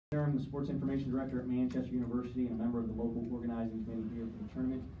I'm the Sports Information Director at Manchester University and a member of the local organizing committee here for the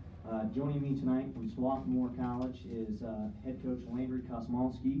tournament. Joining me tonight from Swarthmore College is head coach Landry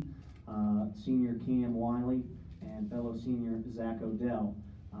Kosmolsky, senior Cam Wiley, and fellow senior Zach Odell.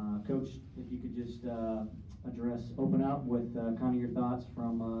 Coach, if you could just open up with kind of your thoughts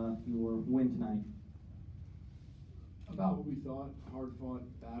from your win tonight. About what we thought, hard-fought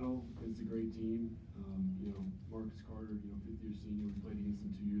battle against a great team. Marcus Carter, fifth-year senior, we played against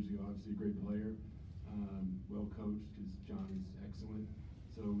him 2 years ago. Obviously a great player, well coached because John is excellent.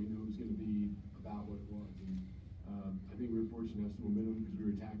 So we knew it was going to be about what it was. And I think we were fortunate to have some momentum because we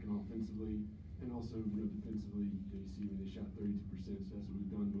were attacking offensively and also, defensively. You see when they shot 32%, so that's what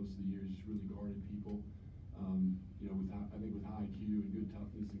we've done most of the year, just really guarded people. I think with high IQ and good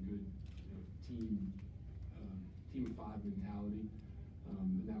toughness and good team of five mentality,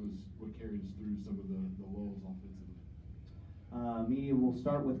 and that was what carried us through some of the lulls offensively. Media will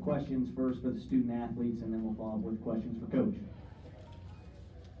start with questions first for the student athletes, and then we'll follow up with questions for Coach.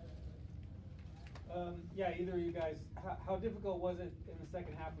 Yeah, either of you guys, how difficult was it in the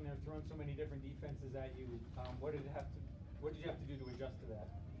second half when they were throwing so many different defenses at you? What did you have to do to adjust to that?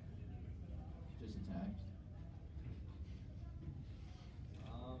 Just attack.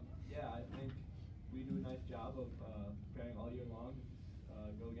 Yeah, I think we do a nice job of preparing all year long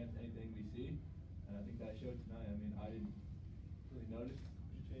to go against anything we see, and I think that showed tonight. I mean, I didn't really notice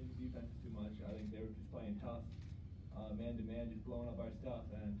changing defenses too much. I think they were just playing tough, man to man, just blowing up our stuff,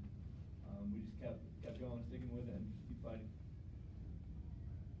 and we just kept going, sticking with it, and just keep fighting.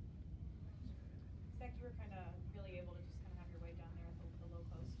 Zach, you were kind of really able to just kind of have your way down there at the low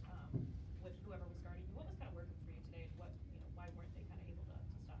post with whoever was guarding you. What was kind of working for you today? What why weren't they kind of able to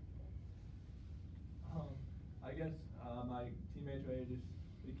stop people? I guess my teammates right here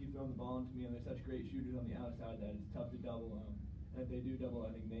they keep throwing the ball into me, and they're such great shooters on the outside that it's tough to double. And if they do double,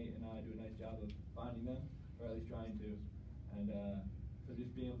 I think Nate and I do a nice job of finding them, or at least trying to. And so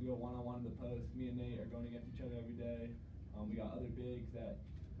just being able to go one-on-one in the post, me and Nate are going against each other every day. We got other bigs that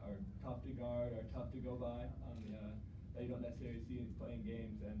are tough to guard, are tough to go by that you don't necessarily see playing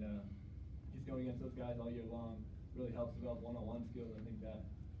games, and just going against those guys all year long really helps develop one-on-one skills. I think that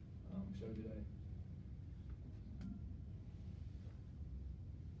showed today.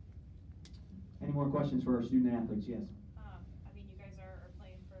 Any more questions for our student athletes? Yes. I mean, you guys are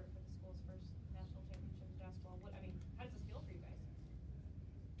playing for the school's first national championship in basketball. How does this feel for you guys?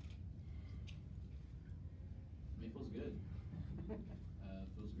 It feels good.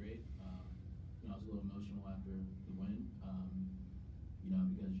 Feels great. I was a little emotional after the win.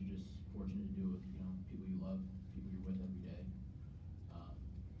 Because you're just fortunate to do it with people you love, people you're with every day.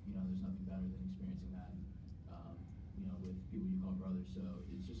 There's nothing better than experiencing that. With people you call brothers. So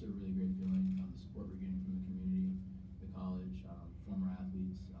it's just a really great feeling. The support we're getting from the community, the college, former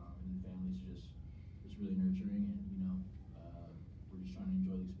athletes, and the families it's really nurturing. And we're just trying to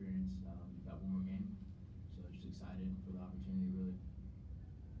enjoy the experience. We've got one more game, so just excited for the opportunity, really.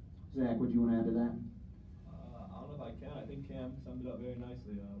 Zach, would you want to add to that? I don't know if I can. I think Cam summed it up very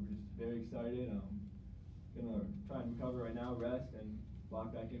nicely. We're just very excited. Gonna try and recover right now, rest, and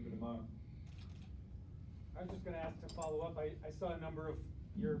lock back in for tomorrow. I was just going to ask to follow up. I saw a number of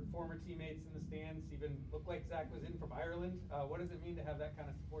your former teammates in the stands, even looked like Zach was in from Ireland. What does it mean to have that kind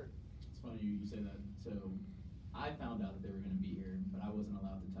of support? It's funny you say that. So I found out that they were going to be here, but I wasn't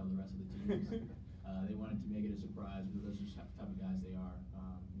allowed to tell the rest of the teams. They wanted to make it a surprise, but those are just the type of guys they are.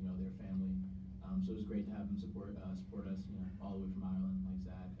 Their family. So it was great to have them support us, all the way from Ireland, like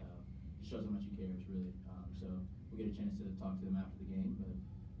Zach. It shows how much he cares, really. So we'll get a chance to talk to them after the game, but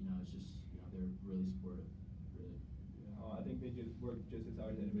it's just they're really supportive. Really. Yeah, I think they just work just as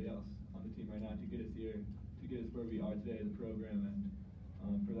hard as anybody else on the team right now to get us here, to get us where we are today as a program,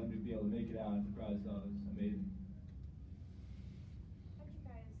 and for them to be able to make it out and surprise us is amazing. How did you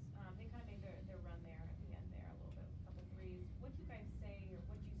guys, they kind of made their run there at the end there, a little bit, a couple threes. What did you guys say, or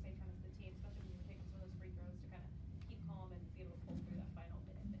what did you say kind of to the team, especially when you were taking some of those free throws, to kind of keep calm and be able to pull through that final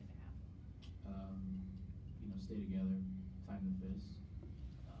minute and a half? Stay together, tighten the fists.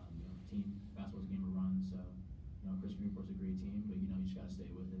 Team basketball's a game of runs, so Chris Newport's a great team, but you just got to stay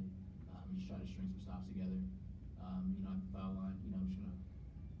with it. We just try to string some stops together. At the foul line, we're just gonna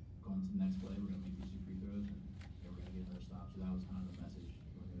go into the next play. We're gonna make these 2 free throws, and we're gonna get another stop. So that was kind of the message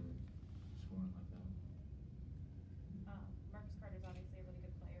when they were scoring like that. Marcus Carter's obviously a really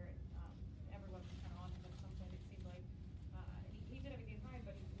good player, and everyone was kind of on him at some point. It seemed like he did have a game high,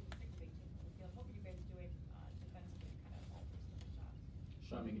 but he was 6'8" on the field. What were you guys doing defensively, kind of alter some of the shots?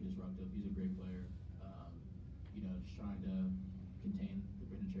 Trying to make it disruptive. He's a great player. Just trying to contain the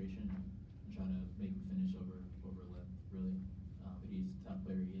penetration and try to make him finish over length, really. But he's the type of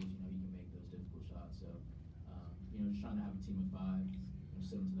player he is. just trying to have a team of 5,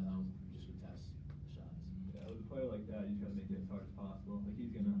 send them to the house, just to test shots. Yeah, with a player like that, you just gotta make it as hard as possible. Like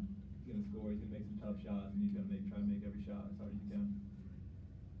he's gonna score, he's gonna make some tough shots, and he's gonna try and make every shot as hard as he can.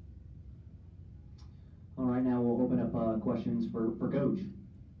 All right, now we'll open up questions for Coach.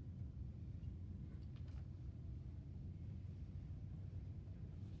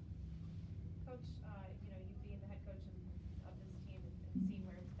 Coach, you know, you being the head coach of this team and seeing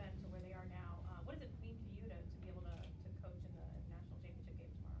where it's been to where they are now, what does it mean for you to be able to coach in the national championship game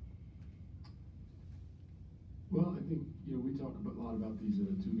tomorrow? Well, I think, we talk a lot about these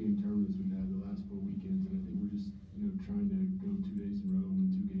 2-game tournaments we've had the last 4 weekends, and I think we're just, trying to go 2 days in a row and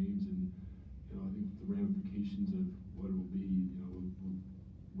win 2 games, and, I think the ramifications of what it will be, we'll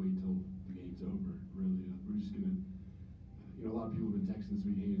wait till the game's over, really. We're just gonna, a lot of people have been texting this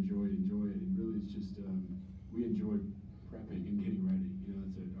week, hey, enjoy it, and really it's just, we enjoy prepping and getting ready.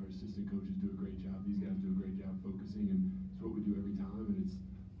 Our assistant coaches do a great job, these guys do a great job focusing, and it's what we do every time, and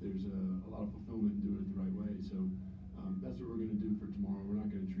there's a lot of fulfillment in doing it the right way. So that's what we're going to do for tomorrow. We're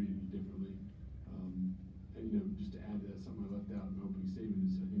not going to treat it any differently. And just to add to that, something I left out in the opening statement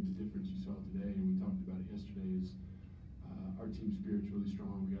is I think the difference you saw today, and we talked about it yesterday, is our team spirit's really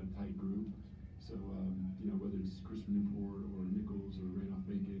strong. We got a tight group. So whether it's Christopher Newport or Nichols or Randolph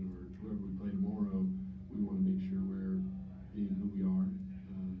Bacon or whoever we play tomorrow, we want to make sure we're being who we are.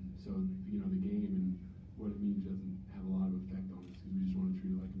 So the game and what it means doesn't have a lot of effect on us because we just want to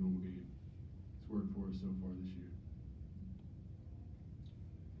treat it like a normal game. It's worked for us so far this year.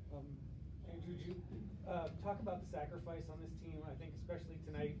 Andrew, would you talk about the sacrifice on this team? I think especially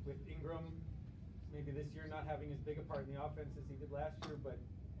tonight with Ingram, maybe this year not having as big a part in the offense as he did last year, but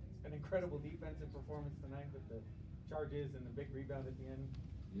an incredible defensive performance tonight with the charges and the big rebound at the end.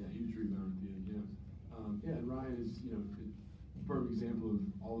 Yeah, huge rebound at the end, yeah. And Ryan is, a perfect example of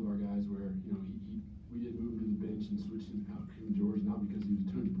all of our guys where, we didn't move him to the bench and switch him out to George, not because he was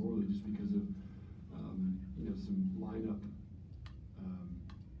doing poorly, just because of, some lineup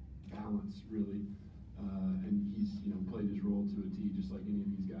balance, really. And he's, played his role to a T just like any of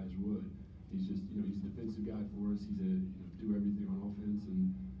these guys would. He's just, he's a defensive guy for us. He's do everything on offense,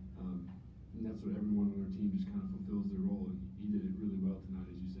 and that's what everyone on our team just kind of fulfills their role, and he did it really well tonight,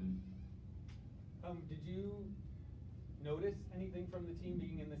 as you said. Did you notice anything from the team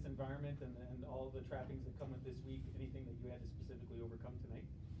being in this environment and all the trappings that come with this week? Anything that you had to specifically overcome tonight?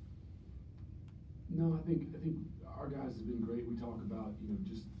 No, I think our guys have been great. We talk about,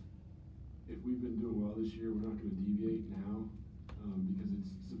 just if we've been doing well this year, we're not going to deviate now because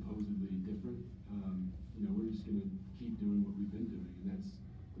it's supposedly different. We're just going to keep doing what we've been doing, and that's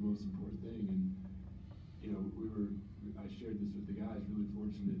the most important thing. And I shared this with the guys. Really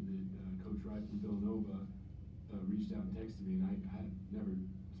fortunate that Coach Wright from Villanova reached out and texted me, and I had never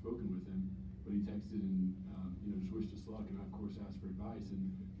spoken with him, but he texted and just wished us luck, and I of course asked for advice.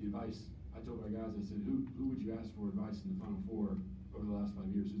 And the advice I told our guys, I said, who would you ask for advice in the Final Four over the last 5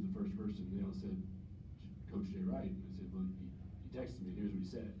 years? Who's the first person? And they all said Coach Jay Wright. And I said, well, he texted me. Here's what he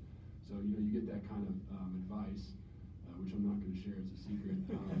said. So you get that kind of advice, which I'm not going to share. It's a secret.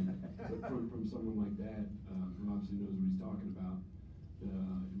 But from someone like that, who obviously knows what he's talking about,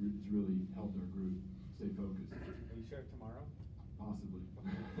 it's really helped our group stay focused. Will you share it tomorrow? Possibly.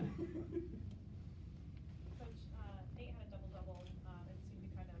 Coach, Nate had a double-double and seemed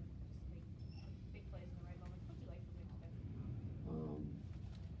to kind of just make big plays in the right moments. What did you like from him today?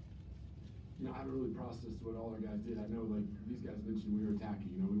 I haven't really processed what all our guys did. I know, like, these guys mentioned we were attacking.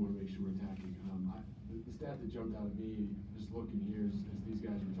 We want to make sure we're attacking. The stat that jumped out at me, just looking here as these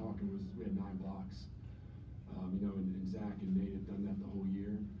guys were talking, was we had 9 blocks. And Zach and Nate have done that the whole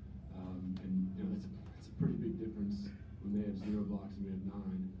year. That's a pretty big difference when they have 0 blocks and we have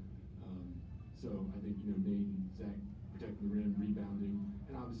 9. So I think, Nate and Zach protecting the rim, rebounding,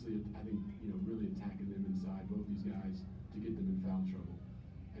 and obviously I think, really attacking them inside, both these guys, to get them in foul trouble.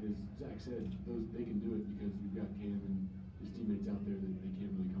 And as Zach said, they can do it because we've got Cam and his teammates out there that they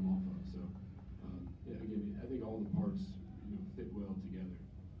can't really come off of. So, again, I think all the parts, fit well together.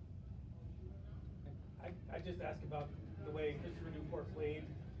 I just asked about the way Christopher Newport played.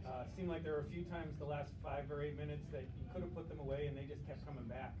 Seemed like there were a few times the last 5 or 8 minutes that you could have put them away and they just kept coming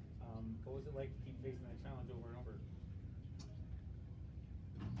back. What was it like to keep facing that challenge over and over?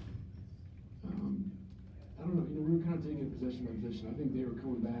 I don't know. We were kind of taking it possession by possession. I think they were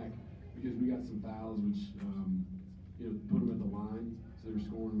coming back because we got some fouls, which put them at the line, so they were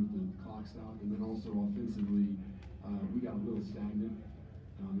scoring with the clock stop. And then also offensively, we got a little stagnant,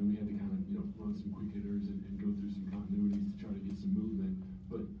 and we had to kind of run some quick hitters and go through some continuities to try to get some movement.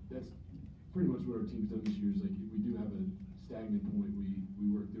 But that's pretty much what our team's done this year. Is like if we do have a stagnant point, we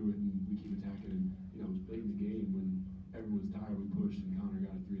work through it and we keep attacking. And late in the game when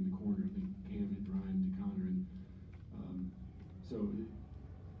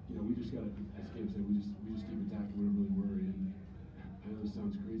attack, and we don't really worry. And I know this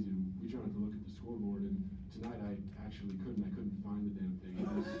sounds crazy. We try not to look at the scoreboard, and tonight I actually couldn't. I couldn't find the damn thing. It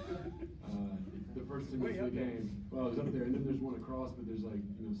was, the first 10 minutes of the game. Well, it was up there, and then there's one across, but there's like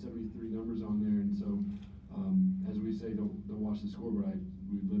 73 numbers on there, and so as we say, don't watch the scoreboard.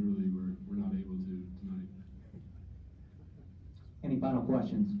 We literally were not able to tonight. Any final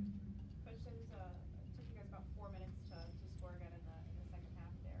questions? Coach, so it took you guys about 4 minutes to score again in the second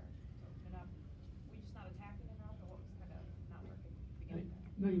half there to open it up. Were you just not attacking enough, or what was kind of not working at the beginning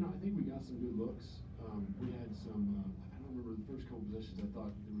there? No, I think we got some good looks. We had some, I don't remember the first couple possessions. I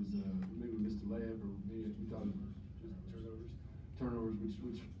thought there was, maybe we missed a layup, or maybe we thought it was just turnovers,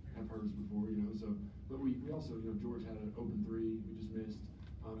 which have hurt us before, so, but we also, George had an open three we just missed,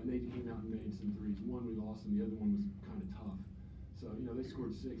 and they came out and made some threes. One we lost, and the other one was kind of tough. So, they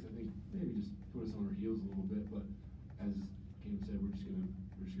scored 6. I think maybe just put us on our heels a little bit, but as Cam said, we're just gonna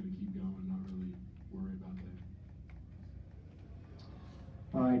keep going and not really worry about that.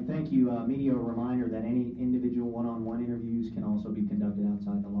 All right, thank you. Media, a reminder that any individual one-on-one interviews can also be conducted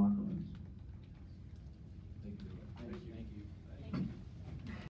outside the